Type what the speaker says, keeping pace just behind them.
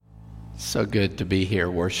So good to be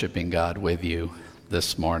here worshiping God with you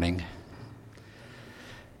this morning.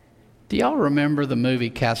 Do y'all remember the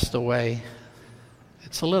movie Castaway?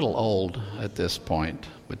 It's a little old at this point,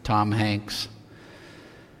 with Tom Hanks.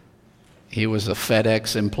 He was a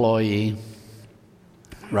FedEx employee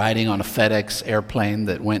riding on a FedEx airplane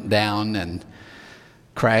that went down and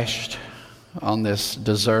crashed on this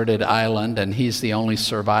deserted island, and he's the only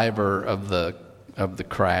survivor of the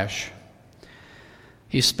crash.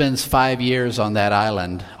 He spends 5 years on that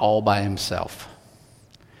island all by himself.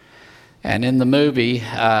 And in the movie,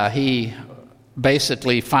 he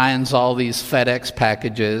basically finds all these FedEx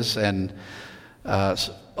packages and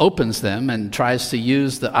opens them and tries to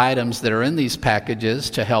use the items that are in these packages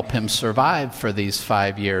to help him survive for these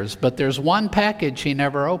 5 years. But there's one package he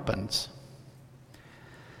never opens.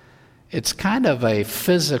 It's kind of a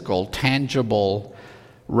physical, tangible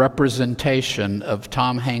representation of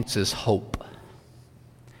Tom Hanks's hope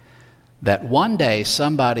that one day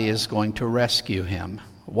somebody is going to rescue him.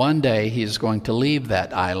 One day he's going to leave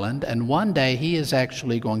that island, and one day he is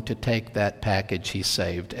actually going to take that package he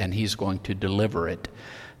saved and he's going to deliver it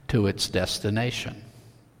to its destination.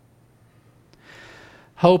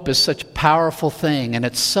 Hope is such a powerful thing, and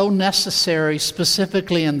it's so necessary,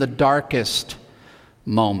 specifically in the darkest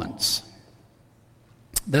moments.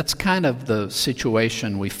 That's kind of the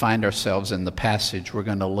situation we find ourselves in the passage we're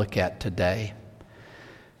going to look at today.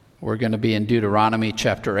 We're going to be in Deuteronomy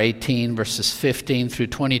chapter 18, verses 15 through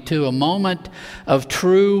 22, a moment of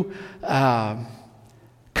true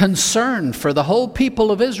concern for the whole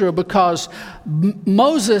people of Israel, because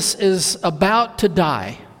Moses is about to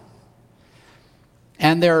die.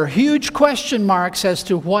 And there are huge question marks as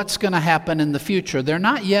to what's going to happen in the future. They're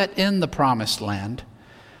not yet in the promised land.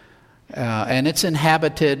 And it's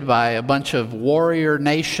inhabited by a bunch of warrior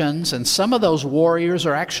nations, and some of those warriors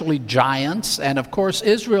are actually giants. And of course,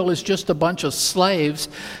 Israel is just a bunch of slaves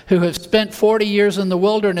who have spent 40 years in the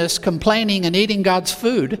wilderness complaining and eating God's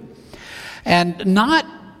food and not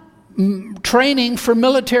training for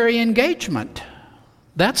military engagement.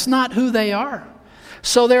 That's not who they are.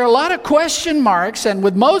 So there are a lot of question marks, and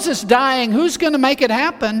with Moses dying, who's going to make it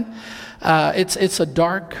happen? It's a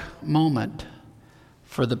dark moment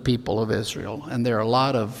for the people of Israel. And there are a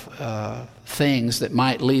lot of things that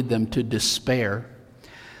might lead them to despair.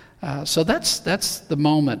 So that's the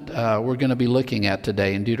moment we're going to be looking at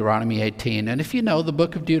today in Deuteronomy 18. And if you know, the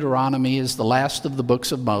book of Deuteronomy is the last of the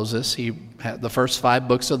books of Moses. The first 5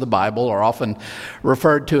 books of the Bible are often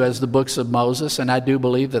referred to as the books of Moses, and I do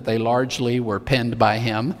believe that they largely were penned by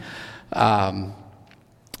him.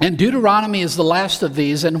 And Deuteronomy is the last of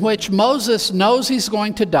these, in which Moses knows he's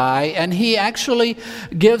going to die, and he actually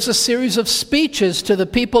gives a series of speeches to the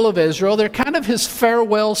people of Israel. They're kind of his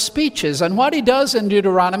farewell speeches. And what he does in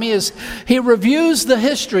Deuteronomy is he reviews the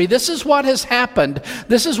history. This is what has happened.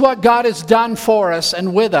 This is what God has done for us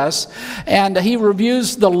and with us. And he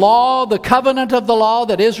reviews the law, the covenant of the law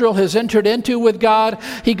that Israel has entered into with God.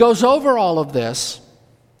 He goes over all of this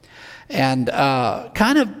and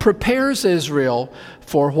kind of prepares Israel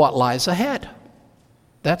for what lies ahead.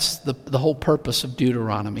 That's the whole purpose of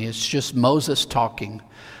Deuteronomy. It's just Moses talking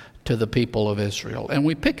to the people of Israel. And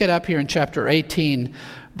we pick it up here in chapter 18,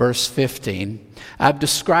 verse 15. I've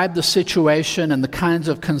described the situation and the kinds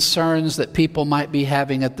of concerns that people might be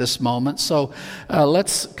having at this moment. So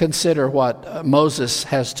let's consider what Moses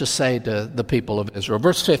has to say to the people of Israel.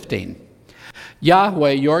 Verse 15.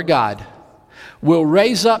 Yahweh, your God, will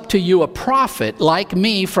raise up to you a prophet like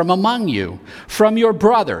me from among you, from your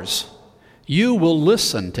brothers. You will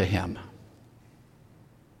listen to him.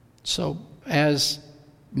 So as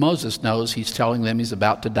Moses knows, he's telling them he's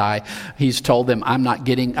about to die. He's told them, I'm not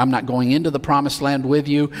going into the promised land with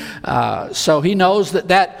you. So he knows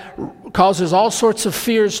that causes all sorts of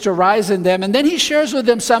fears to rise in them. And then he shares with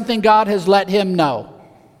them something God has let him know.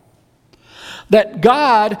 That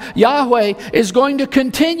God, Yahweh, is going to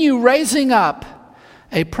continue raising up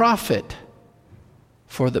a prophet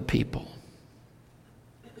for the people.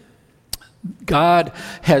 God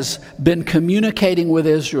has been communicating with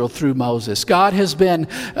Israel through Moses. God has been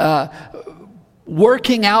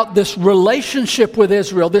working out this relationship with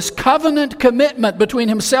Israel, this covenant commitment between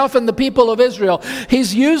himself and the people of Israel.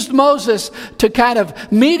 He's used Moses to kind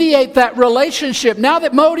of mediate that relationship. Now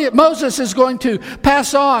that Moses is going to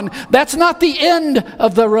pass on, that's not the end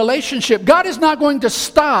of the relationship. God is not going to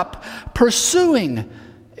stop pursuing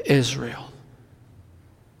Israel.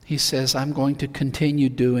 He says, I'm going to continue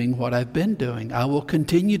doing what I've been doing. I will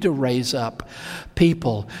continue to raise up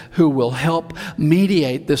people who will help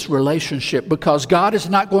mediate this relationship, because God is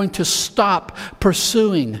not going to stop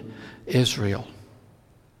pursuing Israel.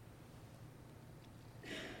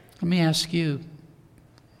 Let me ask you,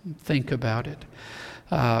 think about it.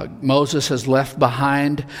 Moses has left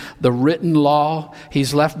behind the written law.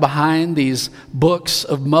 He's left behind these books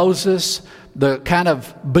of Moses, the kind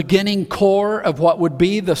of beginning core of what would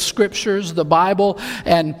be the scriptures, the Bible.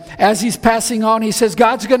 And as he's passing on, he says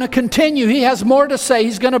God's going to continue. He has more to say.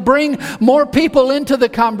 He's going to bring more people into the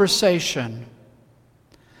conversation.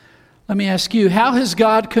 Let me ask you, how has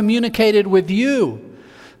God communicated with you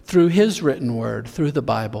through His written word, through the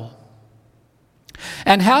Bible?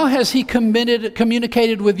 And how has He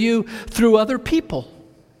communicated with you through other people?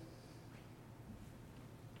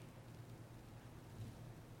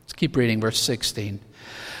 Let's keep reading verse 16.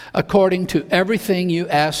 According to everything you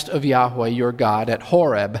asked of Yahweh your God at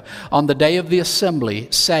Horeb on the day of the assembly,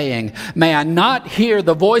 saying, may I not hear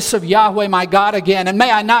the voice of Yahweh my God again, and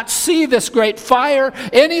may I not see this great fire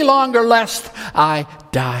any longer, lest I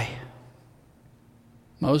die.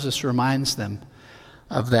 Moses reminds them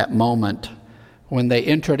of that moment when they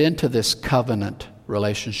entered into this covenant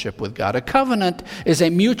relationship with God. A covenant is a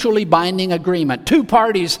mutually binding agreement. Two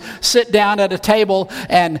parties sit down at a table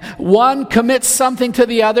and one commits something to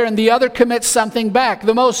the other and the other commits something back.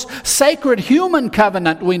 The most sacred human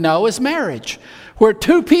covenant we know is marriage, where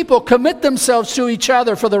two people commit themselves to each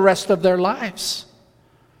other for the rest of their lives.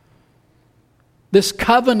 This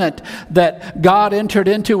covenant that God entered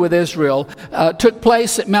into with Israel took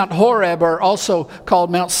place at Mount Horeb, or also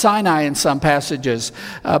called Mount Sinai in some passages.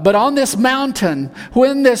 But on this mountain,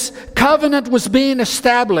 when this covenant was being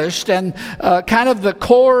established, and kind of the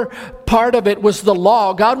core part of it was the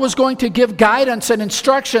law, God was going to give guidance and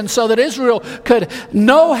instruction so that Israel could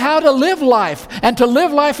know how to live life, and to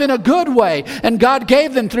live life in a good way. And God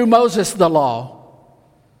gave them through Moses the law.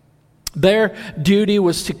 Their duty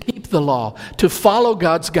was to keep the law, to follow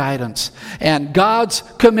God's guidance. And God's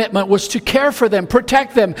commitment was to care for them,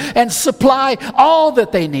 protect them, and supply all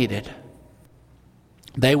that they needed.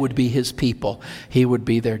 They would be His people. He would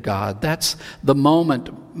be their God. That's the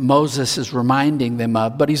moment Moses is reminding them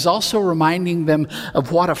of. But he's also reminding them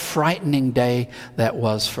of what a frightening day that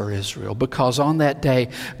was for Israel. Because on that day,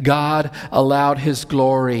 God allowed His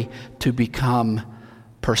glory to become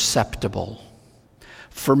perceptible.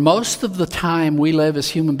 For most of the time we live as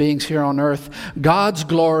human beings here on earth, God's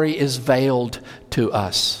glory is veiled to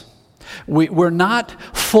us. We're not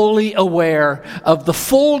fully aware of the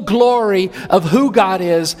full glory of who God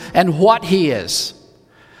is and what He is.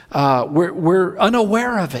 We're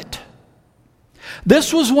unaware of it.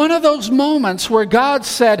 This was one of those moments where God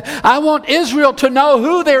said, I want Israel to know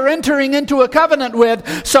who they're entering into a covenant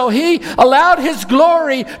with. So He allowed His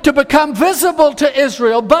glory to become visible to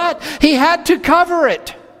Israel, but He had to cover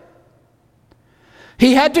it.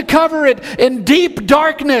 He had to cover it in deep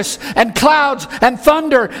darkness and clouds and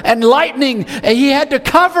thunder and lightning. He had to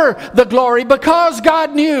cover the glory because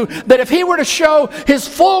God knew that if He were to show His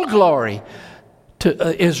full glory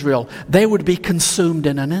to Israel, they would be consumed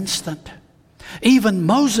in an instant. Even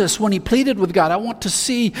Moses, when he pleaded with God, I want to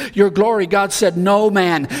see your glory, God said, no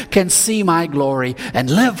man can see my glory and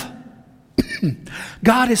live.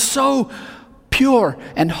 God is so pure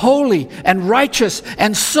and holy and righteous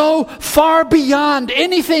and so far beyond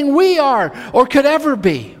anything we are or could ever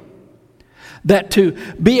be, that to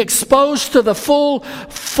be exposed to the full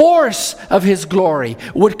force of His glory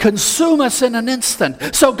would consume us in an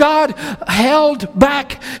instant. So God held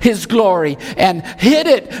back His glory and hid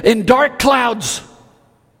it in dark clouds,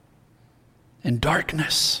 in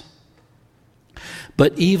darkness.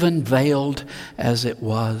 But even veiled as it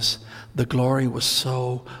was, the glory was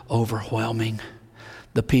so overwhelming,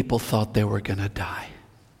 the people thought they were going to die.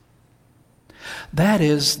 That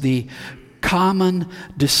is the common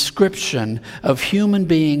description of human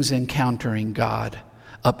beings encountering God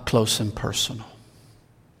up close and personal.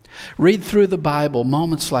 Read through the Bible,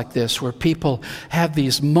 moments like this where people have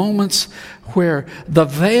these moments where the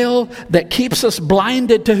veil that keeps us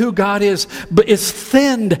blinded to who God is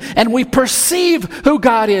thinned and we perceive who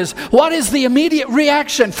God is. What is the immediate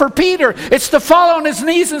reaction? For Peter, it's to fall on his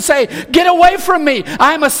knees and say, get away from me.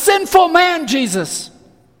 I'm a sinful man, Jesus.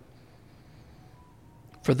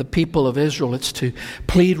 For the people of Israel, it's to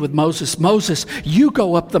plead with Moses, Moses, you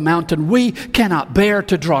go up the mountain. We cannot bear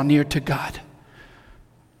to draw near to God.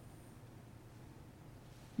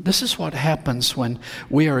 This is what happens when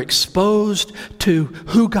we are exposed to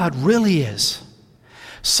who God really is.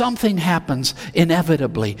 Something happens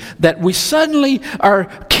inevitably that we suddenly are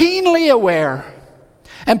keenly aware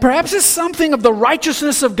And perhaps it's something of the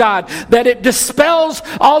righteousness of God, that it dispels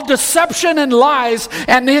all deception and lies,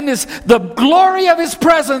 and in the glory of His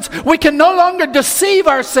presence, we can no longer deceive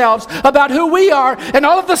ourselves about who we are, and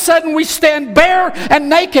all of a sudden we stand bare and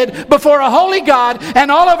naked before a holy God,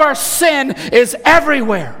 and all of our sin is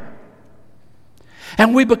everywhere.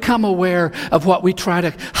 And we become aware of what we try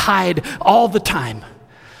to hide all the time,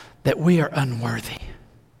 that we are unworthy,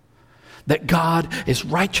 that God is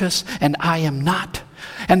righteous and I am not,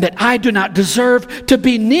 and that I do not deserve to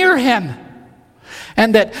be near Him,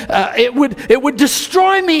 and that it would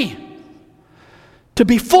destroy me to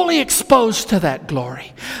be fully exposed to that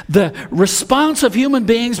glory. The response of human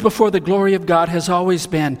beings before the glory of God has always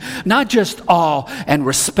been not just awe and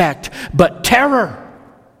respect, but terror.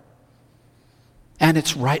 And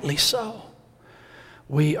it's rightly so.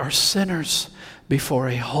 We are sinners before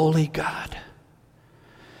a holy God.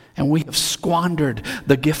 And we have squandered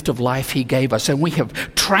the gift of life He gave us. And we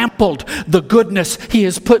have trampled the goodness He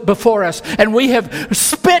has put before us. And we have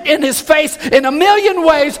spit in His face in a million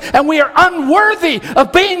ways. And we are unworthy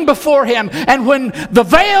of being before Him. And when the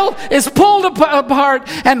veil is pulled apart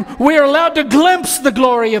and we are allowed to glimpse the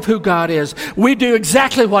glory of who God is, we do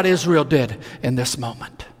exactly what Israel did in this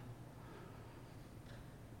moment.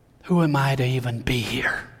 Who am I to even be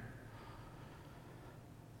here?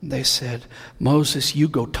 They said, Moses, you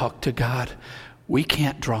go talk to God. We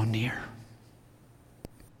can't draw near.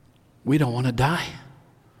 We don't want to die.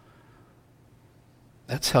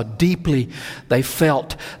 That's how deeply they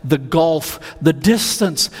felt the gulf, the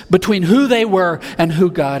distance between who they were and who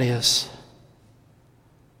God is.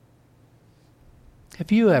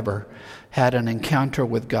 Have you ever had an encounter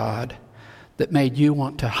with God that made you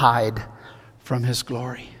want to hide from His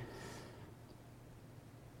glory?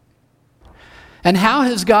 And how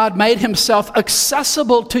has God made Himself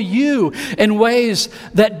accessible to you in ways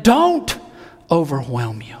that don't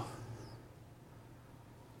overwhelm you?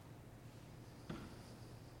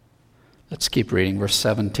 Let's keep reading verse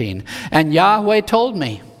 17. And Yahweh told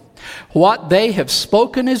me, what they have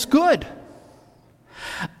spoken is good.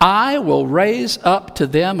 I will raise up to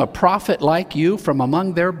them a prophet like you from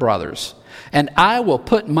among their brothers, and I will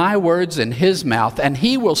put my words in his mouth, and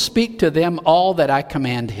he will speak to them all that I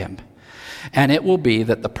command him. And it will be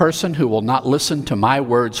that the person who will not listen to my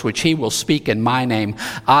words, which he will speak in my name,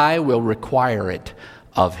 I will require it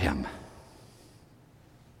of him.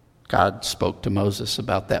 God spoke to Moses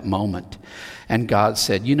about that moment. And God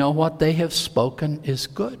said, you know what they have spoken is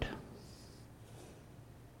good.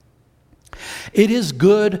 It is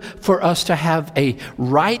good for us to have a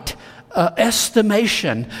right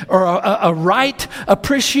estimation or a right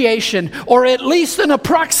appreciation, or at least an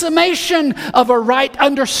approximation of a right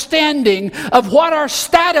understanding of what our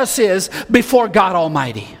status is before God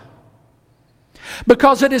Almighty.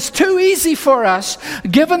 Because it is too easy for us,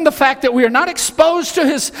 given the fact that we are not exposed to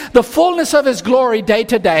the fullness of His glory day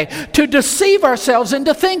to day, to deceive ourselves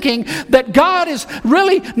into thinking that God is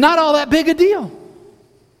really not all that big a deal.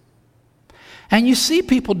 And you see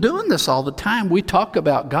people doing this all the time. We talk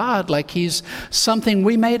about God like He's something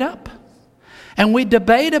we made up. And we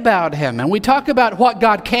debate about Him. And we talk about what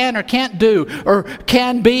God can or can't do, or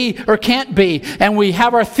can be or can't be. And we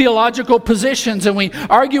have our theological positions and we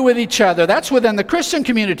argue with each other. That's within the Christian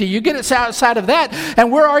community. You get it outside of that,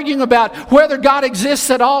 and we're arguing about whether God exists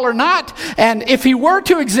at all or not. And if He were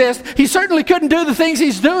to exist, He certainly couldn't do the things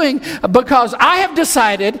He's doing, because I have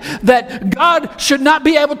decided that God should not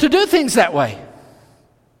be able to do things that way.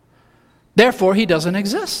 Therefore, He doesn't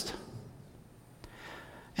exist.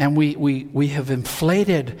 And we have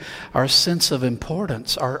inflated our sense of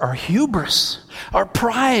importance. Our hubris, our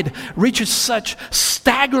pride reaches such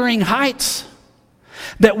staggering heights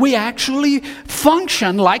that we actually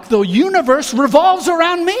function like the universe revolves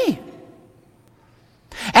around me.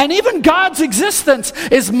 And even God's existence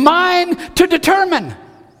is mine to determine,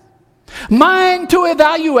 mine to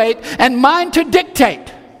evaluate, and mine to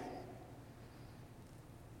dictate.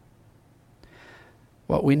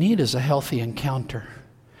 What we need is a healthy encounter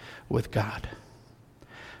with God,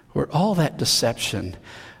 where all that deception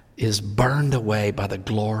is burned away by the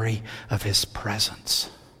glory of His presence.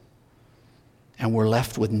 And we're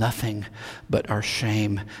left with nothing but our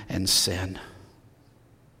shame and sin.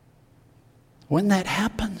 When that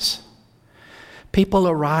happens, people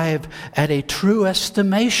arrive at a true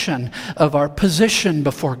estimation of our position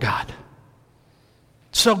before God.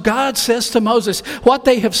 So God says to Moses, what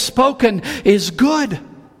they have spoken is good.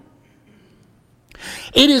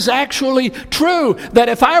 It is actually true that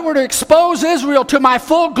if I were to expose Israel to my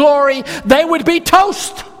full glory, they would be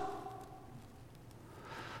toast.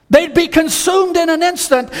 They'd be consumed in an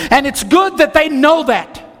instant, and it's good that they know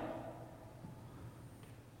that.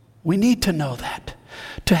 We need to know that.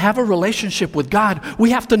 To have a relationship with God,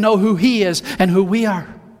 we have to know who He is and who we are.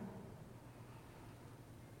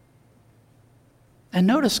 And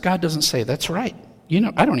notice God doesn't say, that's right.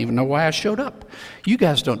 I don't even know why I showed up. You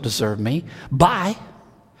guys don't deserve me. Bye.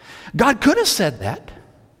 God could have said that.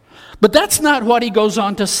 But that's not what He goes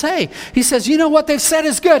on to say. He says, you know what they've said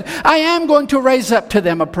is good. I am going to raise up to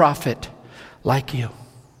them a prophet like you.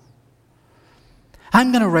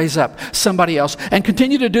 I'm going to raise up somebody else and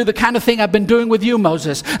continue to do the kind of thing I've been doing with you,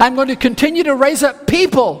 Moses. I'm going to continue to raise up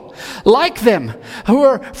people like them, who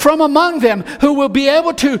are from among them, who will be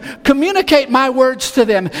able to communicate my words to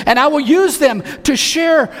them. And I will use them to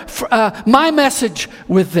share my message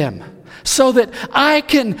with them, so that I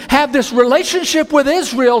can have this relationship with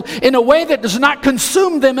Israel in a way that does not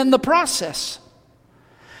consume them in the process.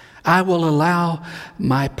 I will allow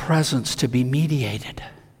my presence to be mediated,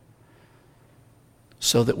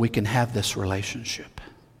 so that we can have this relationship.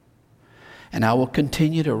 And I will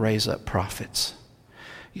continue to raise up prophets.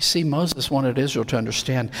 You see, Moses wanted Israel to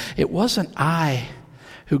understand, it wasn't I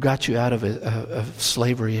who got you out of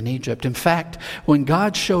slavery in Egypt. In fact, when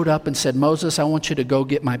God showed up and said, Moses, I want you to go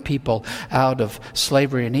get my people out of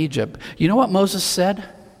slavery in Egypt, you know what Moses said?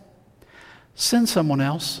 Send someone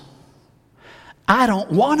else. I don't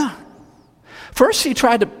wanna. First, he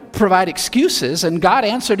tried to provide excuses, and God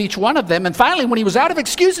answered each one of them. And finally, when he was out of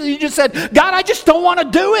excuses, he just said, God, I just don't want to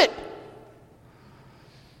do it.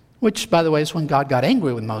 Which, by the way, is when God got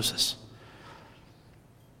angry with Moses.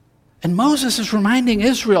 And Moses is reminding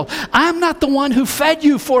Israel, I'm not the one who fed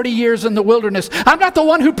you 40 years in the wilderness. I'm not the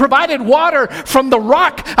one who provided water from the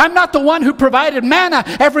rock. I'm not the one who provided manna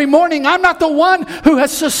every morning. I'm not the one who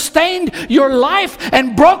has sustained your life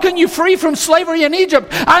and broken you free from slavery in Egypt.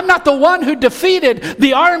 I'm not the one who defeated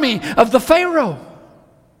the army of the Pharaoh.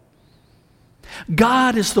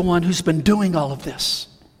 God is the one who's been doing all of this.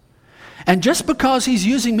 And just because He's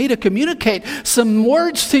using me to communicate some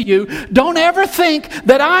words to you, don't ever think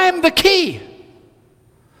that I'm the key.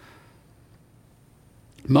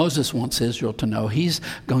 Moses wants Israel to know he's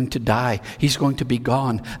going to die. He's going to be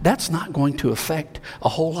gone. That's not going to affect a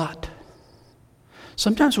whole lot.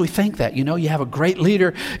 Sometimes we think that, you have a great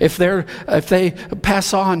leader. If they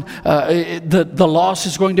pass on, the loss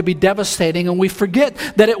is going to be devastating. And we forget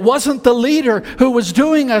that it wasn't the leader who was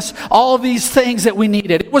doing us all these things that we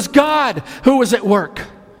needed. It was God who was at work.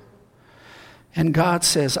 And God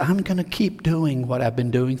says, I'm going to keep doing what I've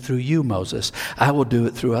been doing through you, Moses. I will do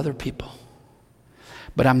it through other people.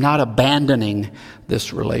 But I'm not abandoning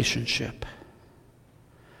this relationship.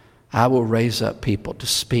 I will raise up people to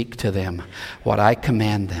speak to them what I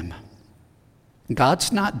command them.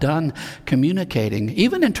 God's not done communicating.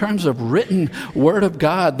 Even in terms of written Word of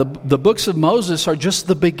God, the books of Moses are just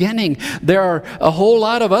the beginning. There are a whole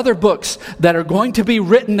lot of other books that are going to be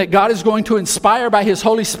written that God is going to inspire by His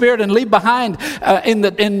Holy Spirit and leave behind, in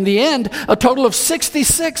the end, a total of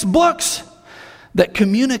 66 books that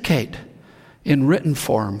communicate in written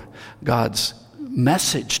form God's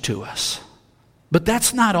message to us. But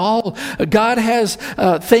that's not all. God has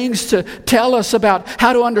things to tell us about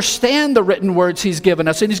how to understand the written words He's given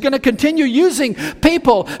us. And He's going to continue using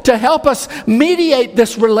people to help us mediate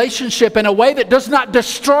this relationship in a way that does not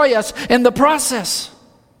destroy us in the process.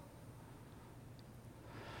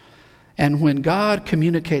 And when God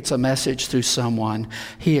communicates a message through someone,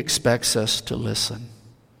 He expects us to listen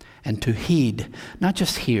and to heed, not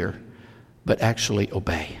just hear, but actually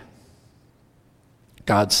obey.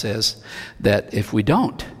 God says that if we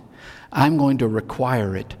don't, I'm going to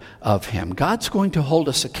require it of Him. God's going to hold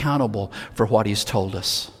us accountable for what He's told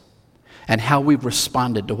us and how we've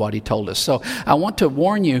responded to what He told us. So I want to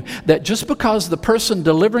warn you that just because the person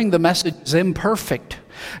delivering the message is imperfect,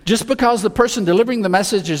 just because the person delivering the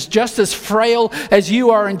message is just as frail as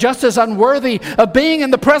you are and just as unworthy of being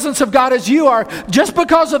in the presence of God as you are, just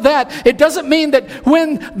because of that, it doesn't mean that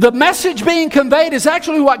when the message being conveyed is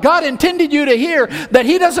actually what God intended you to hear, that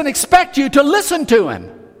He doesn't expect you to listen to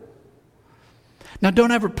Him. Now,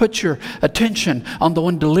 don't ever put your attention on the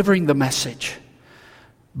one delivering the message,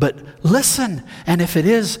 but listen, and if it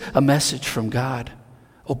is a message from God,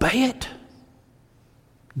 obey it.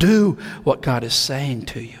 Do what God is saying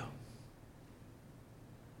to you.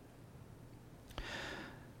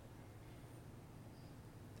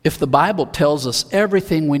 If the Bible tells us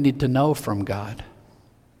everything we need to know from God,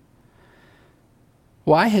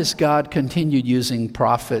 why has God continued using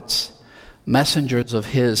prophets, messengers of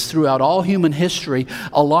His, throughout all human history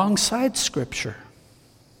alongside Scripture?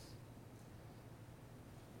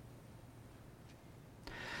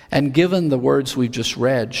 And given the words we've just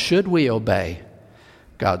read, should we obey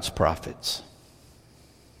God's prophets?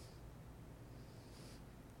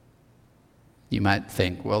 You might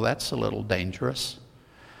think, well, that's a little dangerous.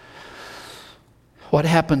 What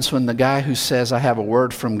happens when the guy who says, I have a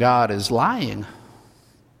word from God, is lying?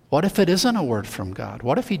 What if it isn't a word from God?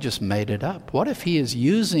 What if he just made it up? What if he is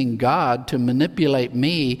using God to manipulate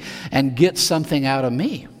me and get something out of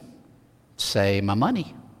me? Say, my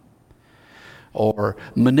money. Or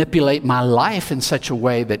manipulate my life in such a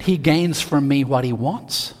way that he gains from me what he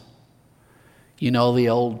wants. You know the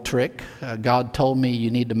old trick, God told me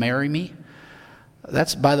you need to marry me.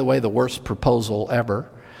 That's, by the way, the worst proposal ever.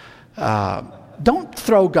 Don't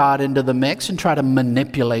throw God into the mix and try to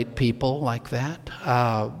manipulate people like that.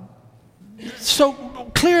 So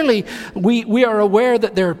clearly, we are aware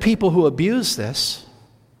that there are people who abuse this.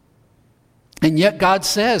 And yet God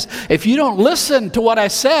says, if you don't listen to what I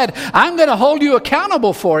said, I'm going to hold you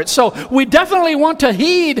accountable for it. So we definitely want to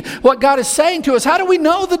heed what God is saying to us. How do we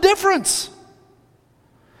know the difference?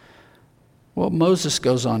 Well, Moses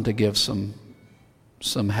goes on to give some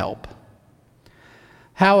help.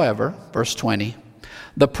 However, verse 20,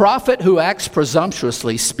 the prophet who acts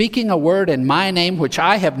presumptuously, speaking a word in my name which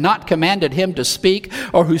I have not commanded him to speak,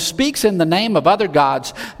 or who speaks in the name of other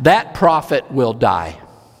gods, that prophet will die.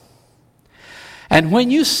 And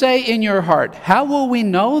when you say in your heart, how will we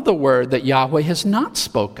know the word that Yahweh has not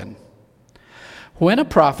spoken? When a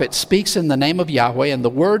prophet speaks in the name of Yahweh and the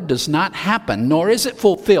word does not happen, nor is it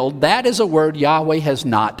fulfilled, that is a word Yahweh has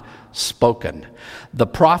not spoken. The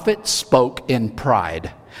prophet spoke in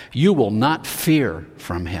pride. You will not fear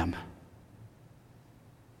from him.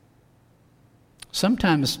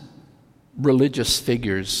 Sometimes religious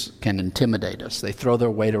figures can intimidate us. They throw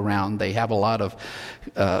their weight around. They have a lot of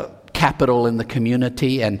capital in the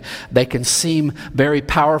community, and they can seem very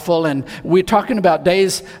powerful. And we're talking about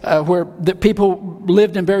days where the people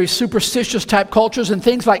lived in very superstitious type cultures, and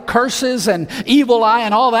things like curses and evil eye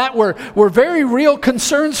and all that were very real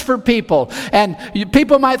concerns for people. And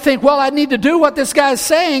people might think, well, I need to do what this guy's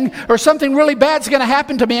saying, or something really bad's going to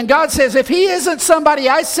happen to me. And God says, if he isn't somebody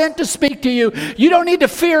I sent to speak to you, you don't need to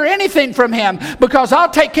fear anything from him, because I'll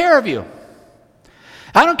take care of you.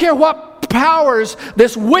 I don't care what powers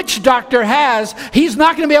this witch doctor has, he's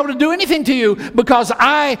not going to be able to do anything to you, because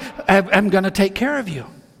I am going to take care of you.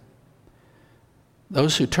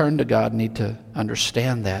 Those who turn to God need to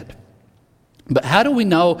understand that. But how do we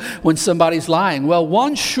know when somebody's lying? Well,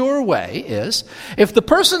 one sure way is, if the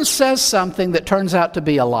person says something that turns out to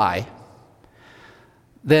be a lie,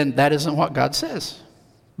 then that isn't what God says,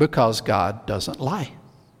 because God doesn't lie.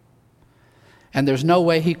 And there's no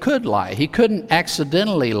way he could lie. He couldn't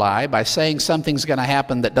accidentally lie by saying something's going to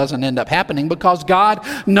happen that doesn't end up happening, because God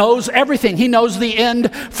knows everything. He knows the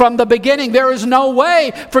end from the beginning. There is no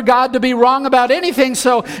way for God to be wrong about anything.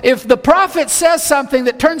 So if the prophet says something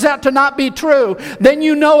that turns out to not be true, then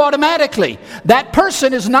you know automatically that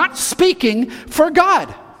person is not speaking for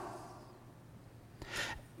God.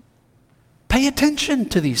 Pay attention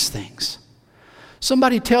to these things.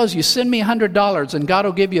 Somebody tells you, send me $100 and God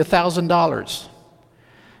will give you $1,000.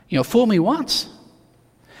 Fool me once.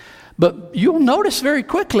 But you'll notice very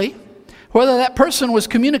quickly whether that person was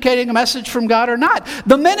communicating a message from God or not.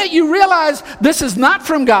 The minute you realize this is not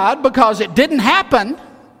from God because it didn't happen,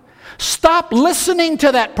 stop listening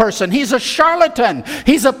to that person. He's a charlatan.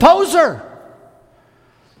 He's a poser.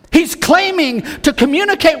 He's claiming to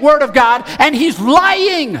communicate word of God, and he's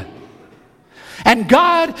lying. And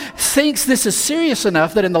God thinks this is serious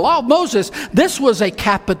enough that in the law of Moses, this was a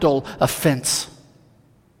capital offense.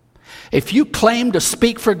 If you claimed to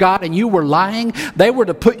speak for God and you were lying, they were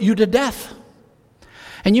to put you to death.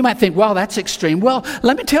 And you might think, well, that's extreme. Well,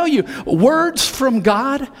 let me tell you, words from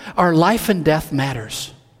God are life and death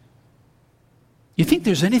matters. You think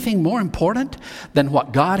there's anything more important than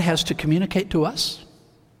what God has to communicate to us?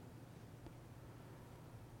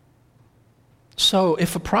 So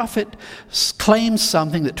if a prophet claims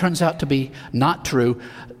something that turns out to be not true,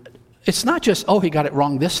 it's not just, oh, he got it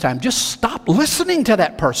wrong this time. Just stop listening to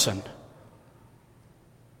that person.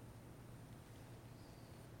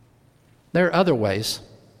 There are other ways.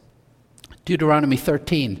 Deuteronomy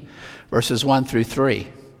 13, verses 1 through 3.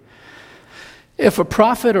 If a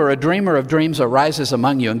prophet or a dreamer of dreams arises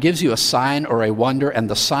among you and gives you a sign or a wonder, and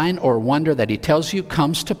the sign or wonder that he tells you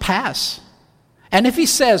comes to pass, and if he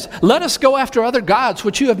says, let us go after other gods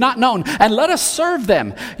which you have not known, and let us serve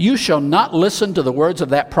them, you shall not listen to the words of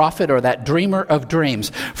that prophet or that dreamer of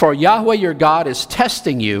dreams. For Yahweh your God is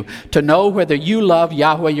testing you to know whether you love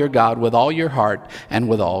Yahweh your God with all your heart and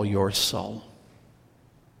with all your soul.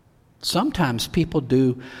 Sometimes people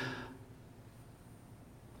do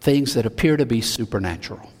things that appear to be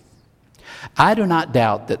supernatural. I do not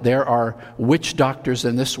doubt that there are witch doctors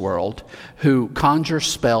in this world who conjure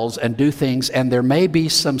spells and do things, and there may be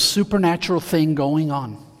some supernatural thing going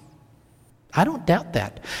on. I don't doubt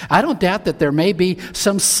that. I don't doubt that there may be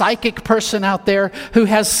some psychic person out there who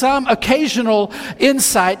has some occasional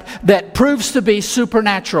insight that proves to be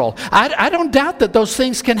supernatural. I don't doubt that those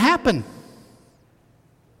things can happen.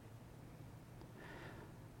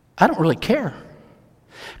 I don't really care,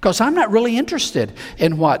 because I'm not really interested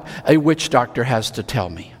in what a witch doctor has to tell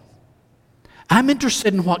me. I'm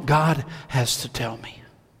interested in what God has to tell me.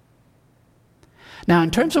 Now,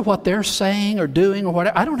 in terms of what they're saying or doing or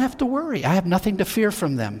whatever, I don't have to worry. I have nothing to fear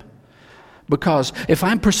from them, because if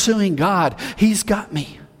I'm pursuing God, He's got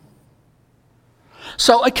me.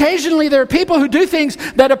 So occasionally there are people who do things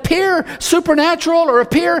that appear supernatural or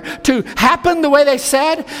appear to happen the way they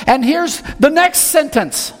said, and here's the next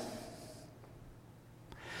sentence.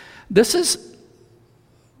 This is,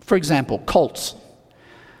 for example, cults.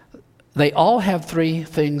 They all have three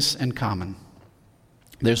things in common.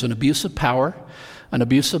 There's an abuse of power, an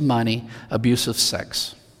abuse of money, abuse of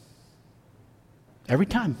sex. Every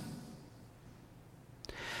time.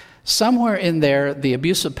 Somewhere in there, the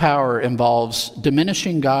abuse of power involves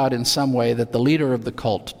diminishing God in some way that the leader of the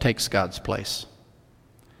cult takes God's place.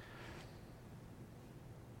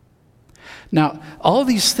 Now, all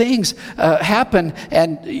these things happen,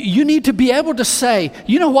 and you need to be able to say,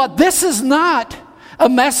 you know what, this is not a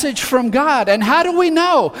message from God. And how do we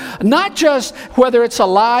know? Not just whether it's a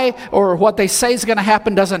lie or what they say is going to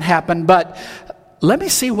happen doesn't happen, but let me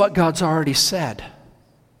see what God's already said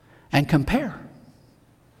and compare.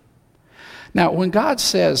 Now, when God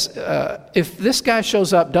says, if this guy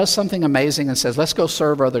shows up, does something amazing and says, let's go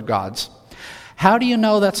serve other gods, how do you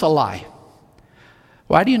know that's a lie?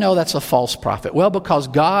 Why do you know that's a false prophet? Well, because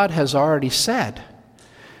God has already said,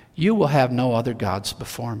 you will have no other gods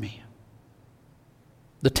before me.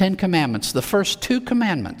 The 10 Commandments, the first 2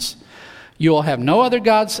 commandments, you will have no other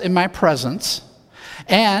gods in my presence,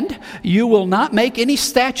 and you will not make any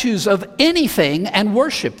statues of anything and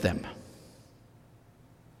worship them.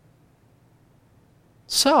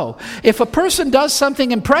 So, if a person does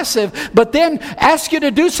something impressive, but then asks you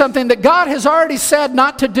to do something that God has already said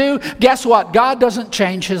not to do, guess what? God doesn't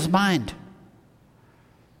change His mind.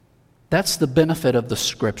 That's the benefit of the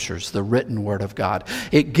Scriptures, the written Word of God.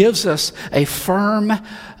 It gives us a firm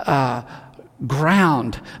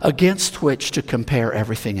ground against which to compare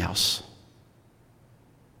everything else.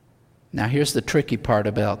 Now, here's the tricky part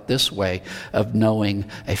about this way of knowing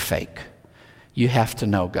a fake. You have to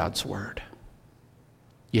know God's Word.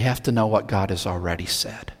 You have to know what God has already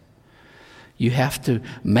said. You have to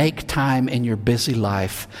make time in your busy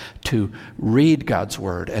life to read God's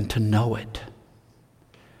Word and to know it.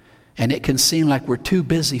 And it can seem like we're too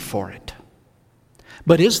busy for it.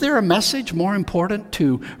 But is there a message more important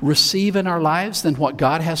to receive in our lives than what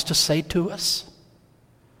God has to say to us?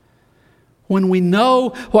 When we know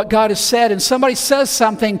what God has said and somebody says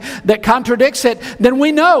something that contradicts it, then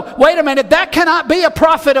we know, wait a minute, that cannot be a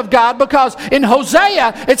prophet of God, because in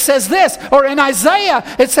Hosea it says this, or in Isaiah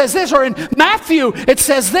it says this, or in Matthew it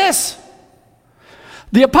says this.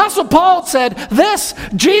 The Apostle Paul said this,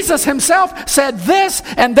 Jesus himself said this,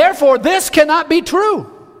 and therefore this cannot be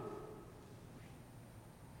true.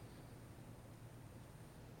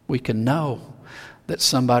 We can know that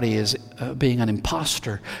somebody is being an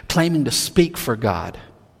imposter, claiming to speak for God,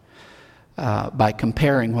 by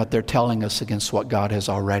comparing what they're telling us against what God has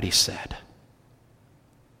already said.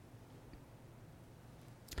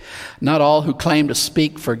 Not all who claim to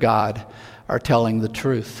speak for God are telling the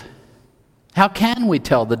truth. How can we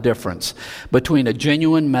tell the difference between a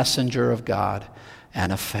genuine messenger of God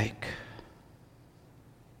and a fake?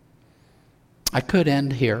 I could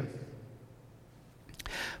end here.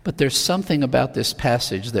 But there's something about this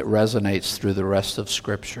passage that resonates through the rest of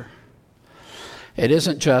Scripture. It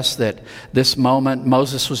isn't just that this moment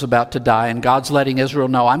Moses was about to die and God's letting Israel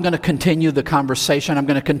know, I'm going to continue the conversation, I'm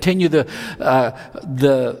going to continue the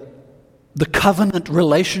covenant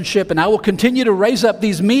relationship, and I will continue to raise up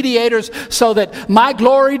these mediators so that my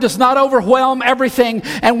glory does not overwhelm everything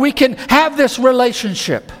and we can have this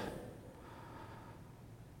relationship.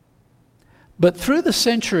 But through the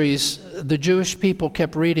centuries, the Jewish people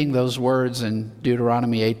kept reading those words in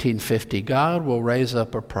Deuteronomy 18:50. God will raise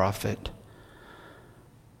up a prophet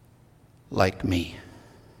like me.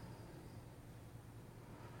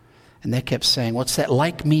 And they kept saying, what's that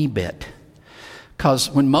like me bit?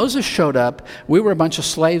 Because when Moses showed up, we were a bunch of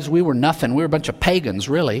slaves. We were nothing. We were a bunch of pagans,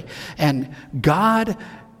 really. And God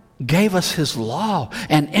gave us his law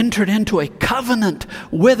and entered into a covenant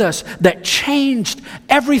with us that changed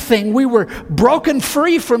everything. We were broken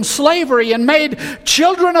free from slavery and made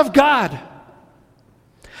children of God.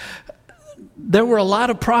 There were a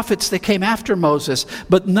lot of prophets that came after Moses,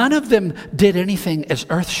 but none of them did anything as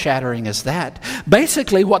earth-shattering as that.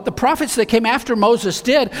 Basically, what the prophets that came after Moses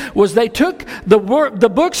did was they took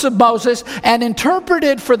the books of Moses and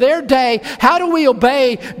interpreted for their day, how do we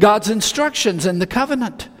obey God's instructions in the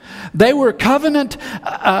covenant? They were covenant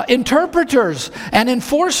interpreters and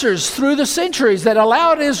enforcers through the centuries that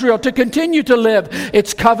allowed Israel to continue to live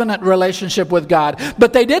its covenant relationship with God.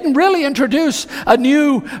 But they didn't really introduce a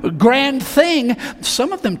new grand thing.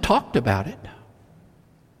 Some of them talked about it.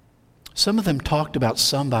 Some of them talked about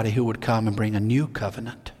somebody who would come and bring a new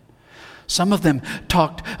covenant. Some of them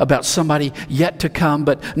talked about somebody yet to come,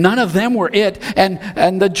 but none of them were it.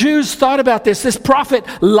 And the Jews thought about this prophet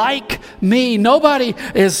like me. Nobody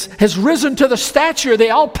has risen to the stature.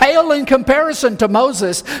 They all pale in comparison to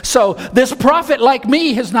Moses. So this prophet like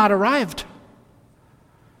me has not arrived.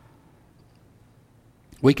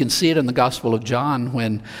 We can see it in the Gospel of John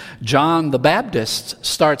when John the Baptist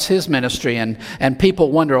starts his ministry and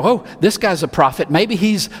people wonder, oh, this guy's a prophet. Maybe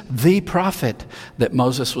he's the prophet that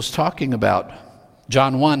Moses was talking about.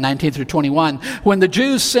 John 1, 19 through 21. When the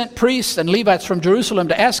Jews sent priests and Levites from Jerusalem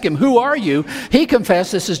to ask him, who are you? He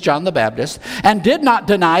confessed, this is John the Baptist, and did not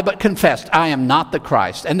deny but confessed, I am not the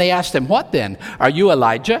Christ. And they asked him, what then? Are you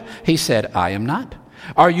Elijah? He said, I am not.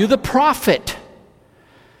 Are you the prophet?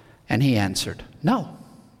 And he answered, no.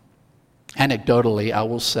 Anecdotally, I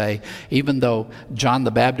will say, even though John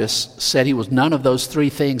the Baptist said he was none of those three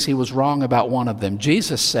things, he was wrong about one of them.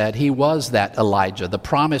 Jesus said he was that Elijah, the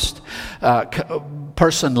promised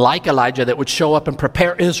person like Elijah that would show up and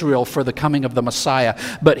prepare Israel for the coming of the Messiah.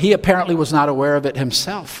 But he apparently was not aware of it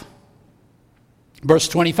himself. Verse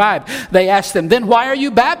 25, they asked him, then why are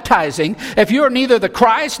you baptizing if you are neither the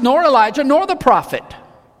Christ, nor Elijah, nor the prophet?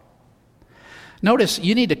 Notice,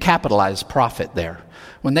 you need to capitalize prophet there.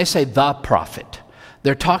 When they say the prophet,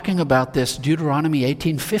 they're talking about this Deuteronomy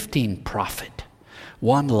 18:15 prophet,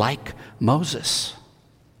 one like Moses.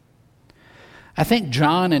 I think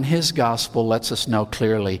John in his gospel lets us know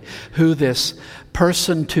clearly who this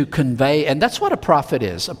person to convey, and that's what a prophet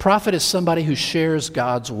is. A prophet is somebody who shares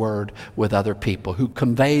God's word with other people, who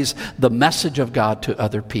conveys the message of God to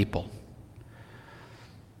other people.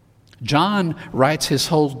 John writes his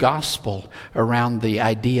whole gospel around the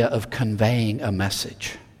idea of conveying a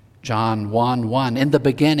message. John 1:1, in the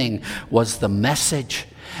beginning was the message,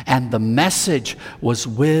 and the message was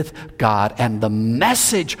with God, and the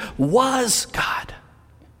message was God.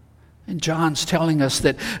 And John's telling us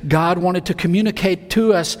that God wanted to communicate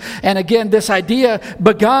to us. And again, this idea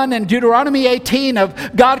begun in Deuteronomy 18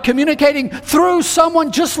 of God communicating through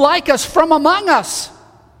someone just like us from among us.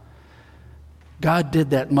 God did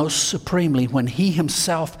that most supremely when he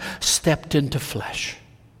himself stepped into flesh.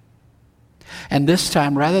 And this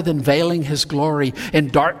time, rather than veiling his glory in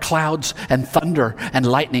dark clouds and thunder and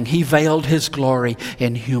lightning, he veiled his glory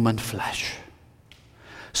in human flesh,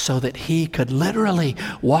 so that he could literally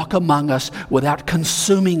walk among us without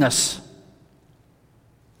consuming us.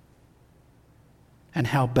 And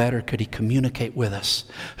how better could he communicate with us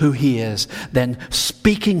who he is than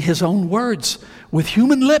speaking his own words with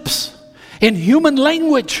human lips, in human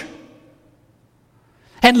language,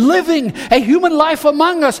 and living a human life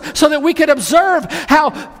among us so that we could observe how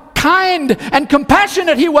kind and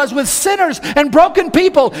compassionate he was with sinners and broken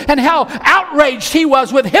people, and how outraged he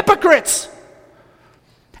was with hypocrites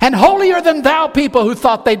and holier than thou people who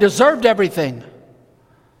thought they deserved everything.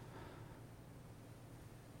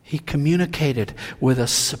 He communicated with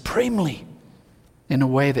us supremely in a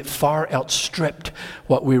way that far outstripped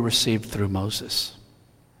what we received through Moses.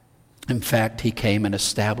 In fact, he came and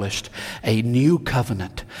established a new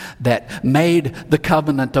covenant that made the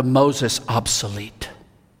covenant of Moses obsolete.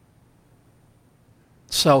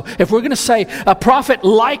 So, if we're going to say a prophet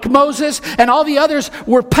like Moses and all the others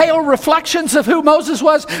were pale reflections of who Moses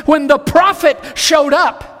was, when the prophet showed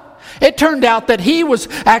up, it turned out that he was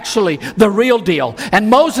actually the real deal, and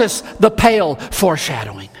Moses the pale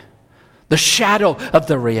foreshadowing. The shadow of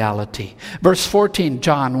the reality. Verse 14,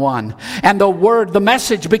 John 1. And the word, the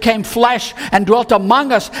message became flesh and dwelt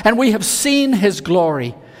among us, and we have seen his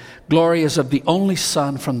glory. Glory is of the only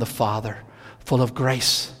Son from the Father, full of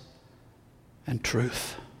grace and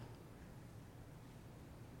truth.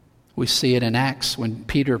 We see it in Acts when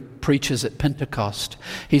Peter preaches at Pentecost.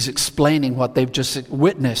 He's explaining what they've just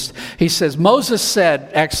witnessed. He says, Moses said,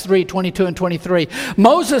 Acts 3:22 and 23,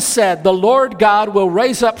 Moses said, the Lord God will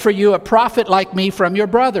raise up for you a prophet like me from your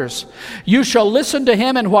brothers. You shall listen to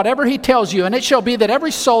him in whatever he tells you, and it shall be that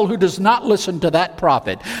every soul who does not listen to that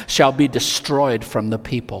prophet shall be destroyed from the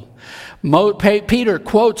people. Peter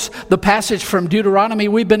quotes the passage from Deuteronomy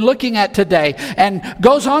we've been looking at today and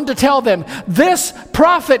goes on to tell them this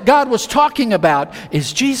prophet God was talking about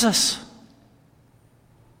is Jesus.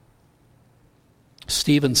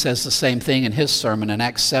 Stephen says the same thing in his sermon in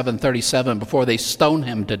Acts 7:37 before they stone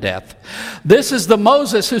him to death. This is the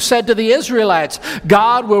Moses who said to the Israelites,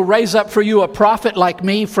 God will raise up for you a prophet like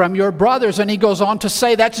me from your brothers. And he goes on to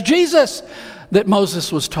say that's Jesus that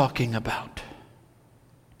Moses was talking about.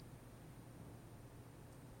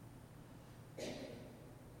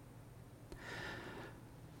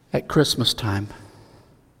 At Christmas time,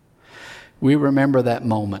 we remember that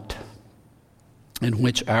moment in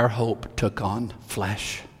which our hope took on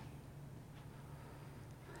flesh.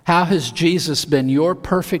 How has Jesus been your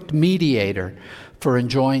perfect mediator for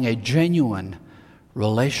enjoying a genuine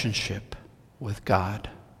relationship with God?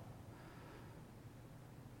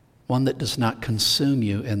 One that does not consume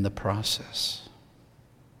you in the process.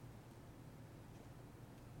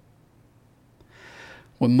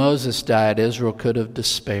 When Moses died, Israel could have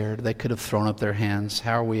despaired. They could have thrown up their hands.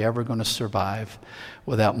 How are we ever going to survive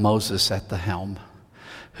without Moses at the helm?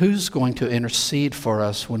 Who's going to intercede for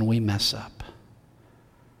us when we mess up?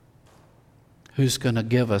 Who's going to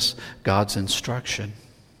give us God's instruction?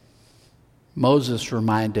 Moses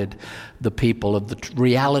reminded the people of the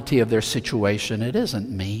reality of their situation. It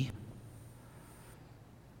isn't me.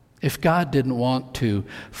 If God didn't want to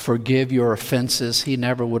forgive your offenses, he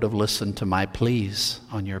never would have listened to my pleas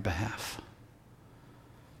on your behalf.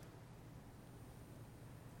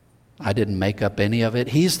 I didn't make up any of it.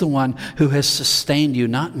 He's the one who has sustained you,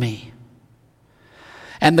 not me.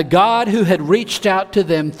 And the God who had reached out to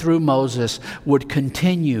them through Moses would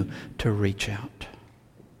continue to reach out.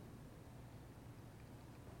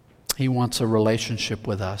 He wants a relationship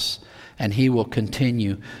with us, and he will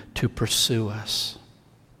continue to pursue us.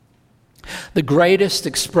 The greatest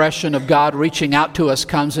expression of God reaching out to us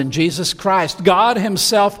comes in Jesus Christ. God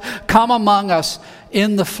himself come among us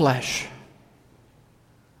in the flesh.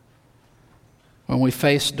 When we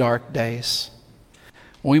face dark days,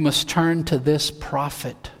 we must turn to this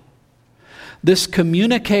prophet, this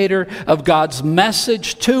communicator of God's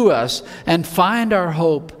message to us, and find our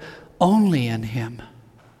hope only in him.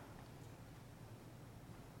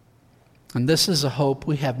 And this is a hope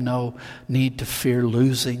we have no need to fear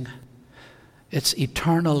losing. It's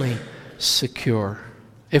eternally secure.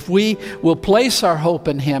 If we will place our hope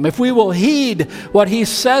in him, if we will heed what he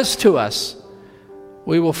says to us,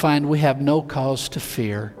 we will find we have no cause to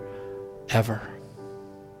fear ever.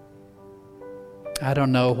 I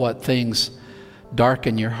don't know what things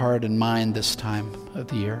darken your heart and mind this time of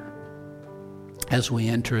the year. As we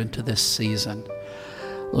enter into this season,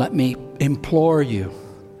 let me implore you,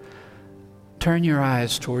 turn your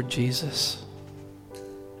eyes toward Jesus.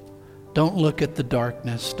 Don't look at the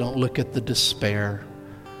darkness. Don't look at the despair.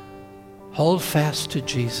 Hold fast to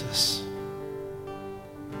Jesus.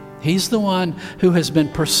 He's the one who has been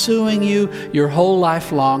pursuing you your whole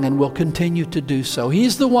life long and will continue to do so.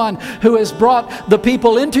 He's the one who has brought the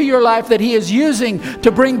people into your life that he is using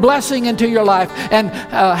to bring blessing into your life and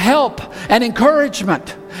help and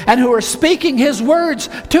encouragement, and who are speaking his words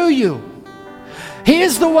to you. He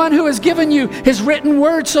is the one who has given you his written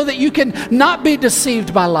word so that you can not be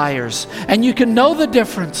deceived by liars and you can know the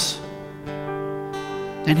difference.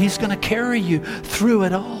 And he's going to carry you through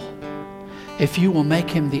it all if you will make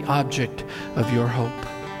him the object of your hope.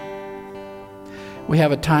 We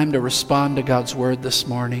have a time to respond to God's word this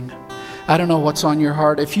morning. I don't know what's on your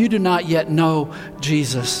heart. If you do not yet know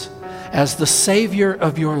Jesus as the Savior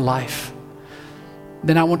of your life,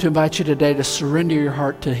 then I want to invite you today to surrender your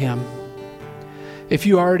heart to him. If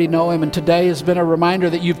you already know him, and today has been a reminder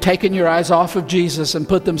that you've taken your eyes off of Jesus and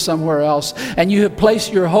put them somewhere else, and you have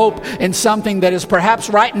placed your hope in something that is perhaps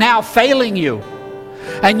right now failing you,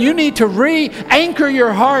 and you need to re-anchor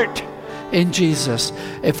your heart in Jesus.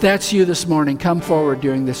 If that's you this morning, come forward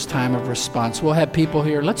during this time of response. We'll have people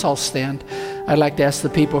here. Let's all stand. I'd like to ask the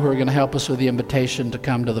people who are going to help us with the invitation to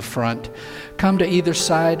come to the front. Come to either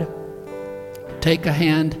side. Take a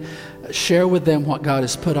hand. Share with them what God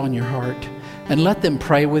has put on your heart. and let them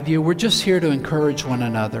pray with you. We're just here to encourage one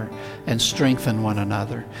another and strengthen one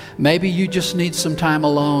another. Maybe you just need some time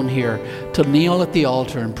alone here to kneel at the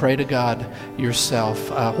altar and pray to God yourself.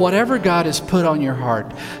 Whatever God has put on your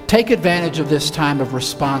heart, take advantage of this time of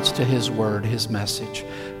response to His word, His message.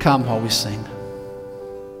 Come while we sing.